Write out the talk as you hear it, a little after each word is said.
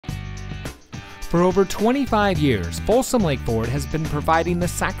For over 25 years, Folsom Lake Ford has been providing the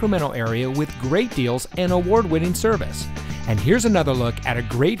Sacramento area with great deals and award-winning service. And here's another look at a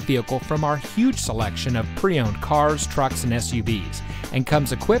great vehicle from our huge selection of pre-owned cars, trucks, and SUVs, and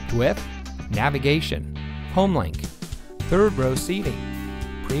comes equipped with navigation, HomeLink, third row seating,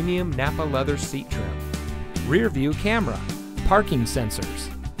 premium Napa leather seat trim, rear view camera, parking sensors,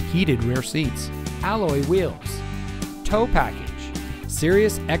 heated rear seats, alloy wheels, tow package,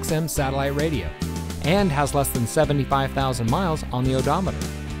 Sirius XM satellite radio, and has less than 75,000 miles on the odometer.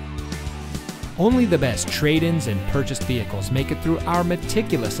 Only the best trade-ins and purchased vehicles make it through our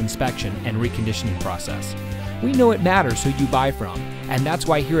meticulous inspection and reconditioning process. We know it matters who you buy from, and that's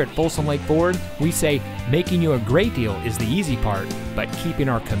why here at Folsom Lake Ford, we say making you a great deal is the easy part, but keeping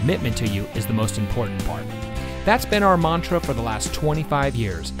our commitment to you is the most important part. That's been our mantra for the last 25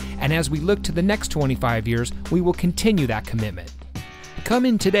 years, and as we look to the next 25 years, we will continue that commitment. Come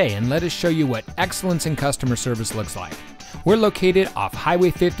in today and let us show you what excellence in customer service looks like. We're located off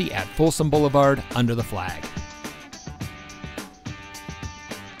Highway 50 at Folsom Boulevard under the flag.